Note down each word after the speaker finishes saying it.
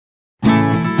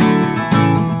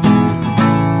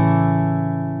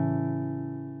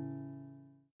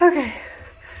Okay,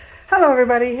 hello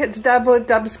everybody, it's Deb with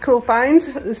Deb's Cool Finds.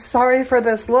 Sorry for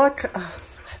this look,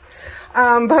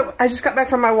 but I just got back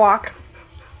from my walk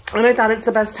and I thought it's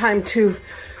the best time to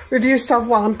review stuff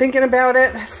while I'm thinking about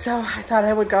it. So I thought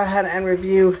I would go ahead and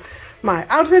review my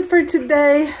outfit for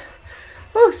today.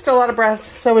 Oh, still out of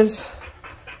breath. So is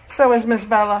Miss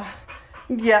Bella.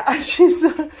 Yeah, she's,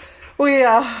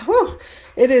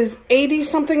 it is 80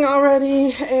 something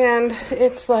already, and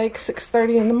it's like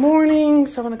 6:30 in the morning,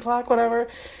 7 o'clock, whatever.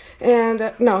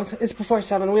 And no, it's before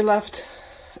 7. We left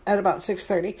at about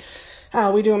 6:30.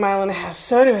 We do a mile and a half.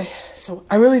 So anyway, so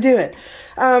I really do it.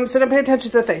 So don't pay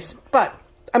attention to the face, but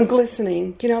I'm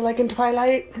glistening. You know, like in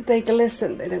Twilight, they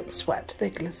glisten. They don't sweat. They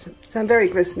glisten. So I'm very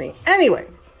glistening. Anyway,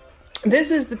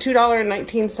 this is the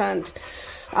 $2.19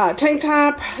 tank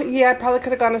top. Yeah, I probably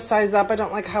could have gone a size up. I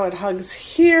don't like how it hugs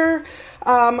here,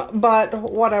 but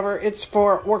whatever. It's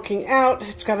for working out.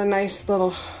 It's got a nice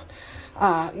little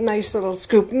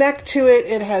scoop neck to it.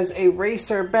 It has a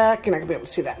racer back. You're not gonna be able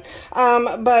to see that.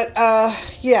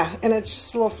 Yeah, and it's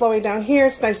just a little flowy down here.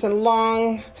 It's nice and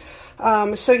long.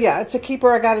 So yeah, it's a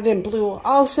keeper. I got it in blue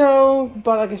also,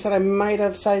 but like I said, I might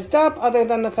have sized up, other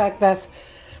than the fact that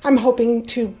I'm hoping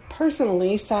to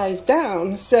personally size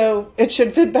down, so it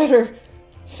should fit better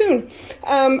soon.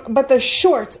 But the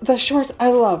shorts I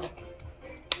love.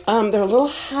 They're a little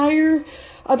higher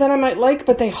than I might like,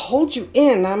 but they hold you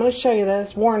in. I'm going to show you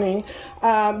this, warning.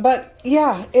 But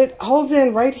yeah, it holds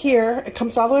in right here. It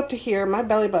comes all the way up to here. My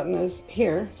belly button is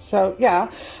here, so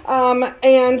yeah.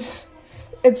 And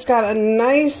it's got a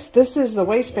nice, this is the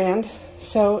waistband,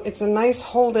 so it's a nice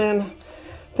hold-in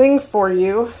thing for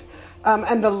you.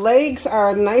 And the legs are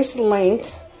a nice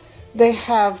length. They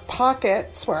have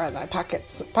pockets. Where are the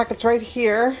pockets? Pockets right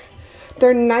here.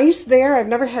 They're nice there. I've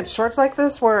never had shorts like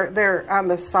this where they're on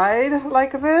the side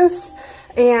like this.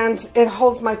 And it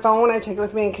holds my phone. I take it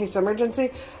with me in case of emergency.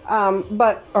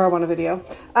 Or I want a video.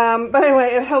 But anyway,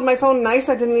 it held my phone nice.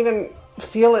 I didn't even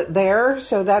feel it there.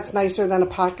 So that's nicer than a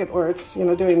pocket where it's, you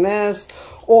know, doing this.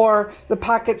 Or the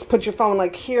pockets put your phone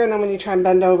like here, and then when you try and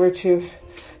bend over to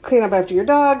clean up after your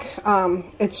dog,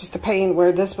 it's just a pain, where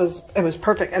it was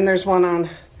perfect. And there's one on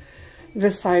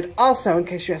this side also, in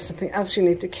case you have something else you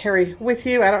need to carry with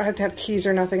you. I don't have to have keys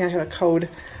or nothing. I have a code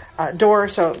door,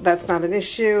 so that's not an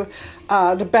issue.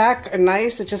 The back are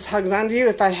nice. It just hugs onto you.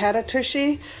 If I had a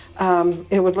tushy,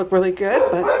 it would look really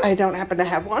good, but I don't happen to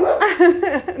have one.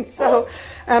 So,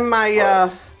 and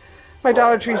my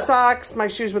Dollar Tree socks, my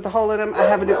shoes with the hole in them. I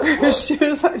have a new pair of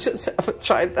shoes. I just haven't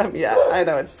tried them yet. I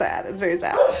know, it's sad. It's very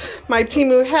sad. My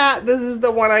Temu hat. This is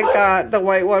the one I got, the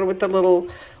white one with the little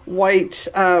white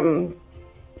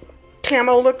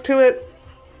camo look to it.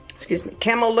 Excuse me,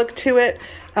 camo look to it.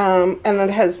 And then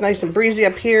it has nice and breezy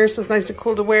up here, so it's nice and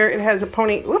cool to wear. It has a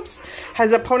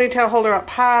has a ponytail holder up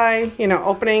high, you know,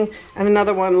 opening, and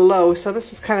another one low. So this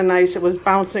was kind of nice. It was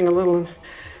bouncing a little and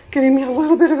giving me a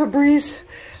little bit of a breeze.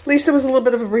 At least it was a little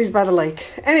bit of a breeze by the lake.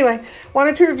 Anyway,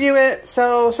 wanted to review it.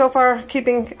 So far,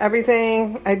 keeping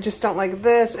everything. I just don't like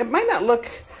this. It might not look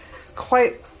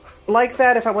quite like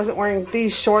that if I wasn't wearing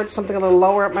these shorts. Something a little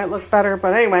lower, it might look better.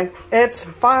 But anyway, it's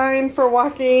fine for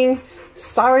walking.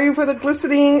 Sorry for the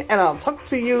glistening, and I'll talk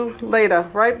to you later.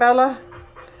 Right, Bella?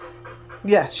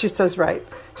 Yeah, she says right.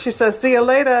 She says, see you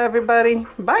later, everybody.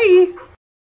 Bye.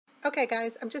 Okay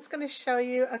guys, I'm just going to show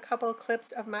you a couple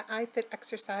clips of my iFit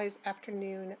exercise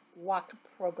afternoon walk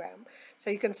program. So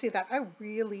you can see that I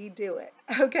really do it.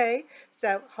 Okay,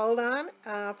 so hold on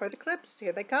for the clips.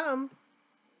 Here they come.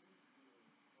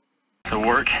 The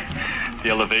work,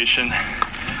 the elevation,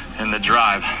 and the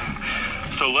drive.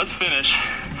 So let's finish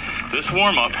this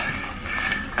warm-up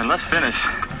and let's finish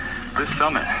this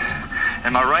summit.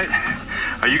 Am I right?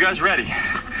 Are you guys ready?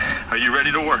 Are you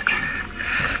ready to work?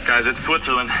 Guys, it's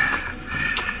Switzerland.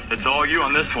 It's all you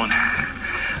on this one.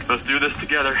 Let's do this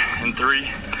together in 3,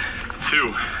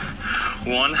 2,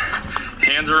 1.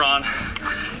 Hands are on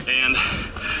and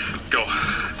go.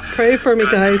 Pray for me,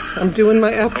 guys. I'm doing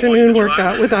my afternoon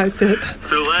workout with iFit.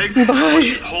 Through the legs.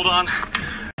 Bye. Hold on.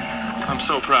 I'm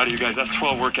so proud of you guys. That's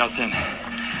 12 workouts in.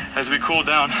 As we cool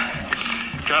down,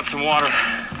 grab some water.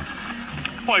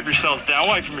 Wipe yourselves down.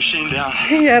 Wipe your machine down.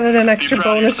 He added an extra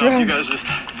bonus round. You guys just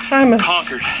I'm a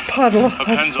conquered puddle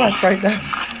of sweat right now.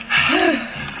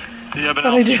 The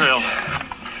Ebenholz Trail.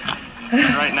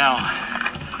 Right now,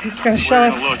 he's going to show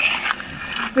us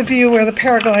the view where the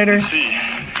paragliders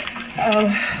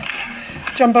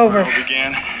jump over.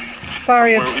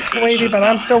 Sorry, it's wavy, but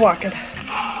I'm still walking.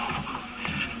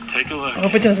 Take a look. I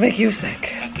hope it doesn't make you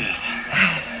sick. At this.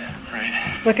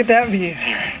 Right. Look at that view.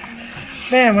 Here.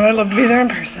 Man, would I love to be there in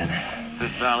person.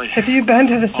 This valley. If you've been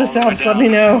to the Swiss Alps, let me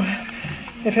know.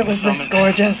 if it was this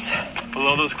gorgeous.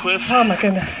 Below those cliffs. Oh my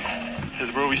goodness.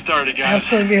 Is where we started, guys.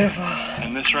 Absolutely beautiful.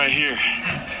 And this right here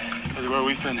is where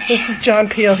we finished. This is John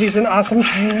Peel. He's an awesome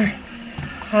trainer.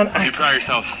 You proud of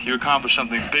yourself. You accomplished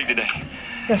something big today.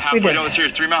 Yes, we did. Halfway down the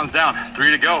series, 3 mountains down,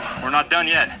 3 to go. We're not done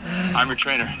yet. I'm your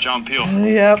trainer, John Peel.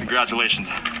 Yep. Congratulations.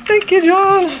 Thank you,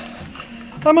 John.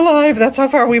 I'm alive. That's how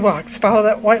far we walked. Follow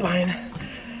that white line.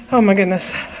 Oh my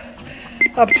goodness.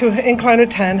 Up to incline of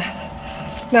 10.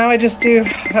 Now I just do,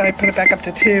 I put it back up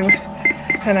to 2,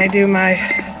 and I do my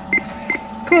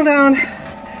cool down,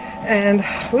 and,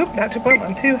 whoop, not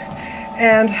 2.1, 2,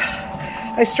 and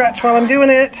I stretch while I'm doing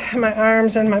it, my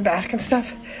arms and my back and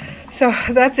stuff. So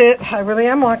that's it. I really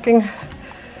am walking.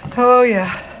 Oh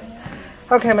yeah.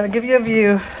 Okay, I'm gonna give you a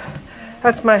view.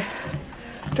 That's my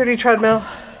dirty treadmill.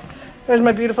 There's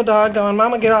my beautiful dog going,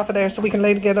 Mama, get off of there so we can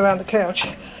lay together on the couch.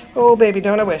 Oh baby,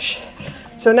 don't I wish.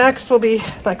 So next will be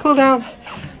my cool down,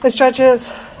 my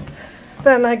stretches,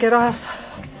 then I get off,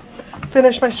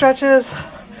 finish my stretches,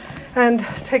 and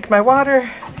take my water,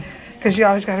 because you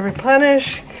always got to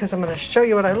replenish, because I'm going to show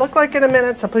you what I look like in a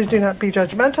minute, so please do not be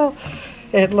judgmental.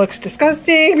 It looks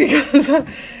disgusting because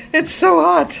it's so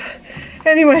hot.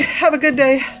 Anyway, have a good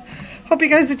day. Hope you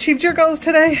guys achieved your goals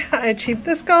today. I achieved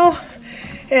this goal,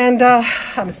 and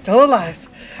I'm still alive.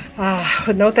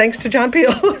 No thanks to John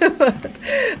Peel.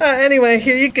 Anyway,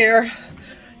 here you go.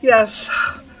 Yes,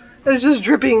 it's just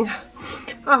dripping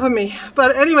off of me.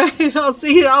 But anyway, I'll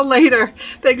see you all later.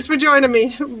 Thanks for joining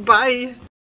me. Bye.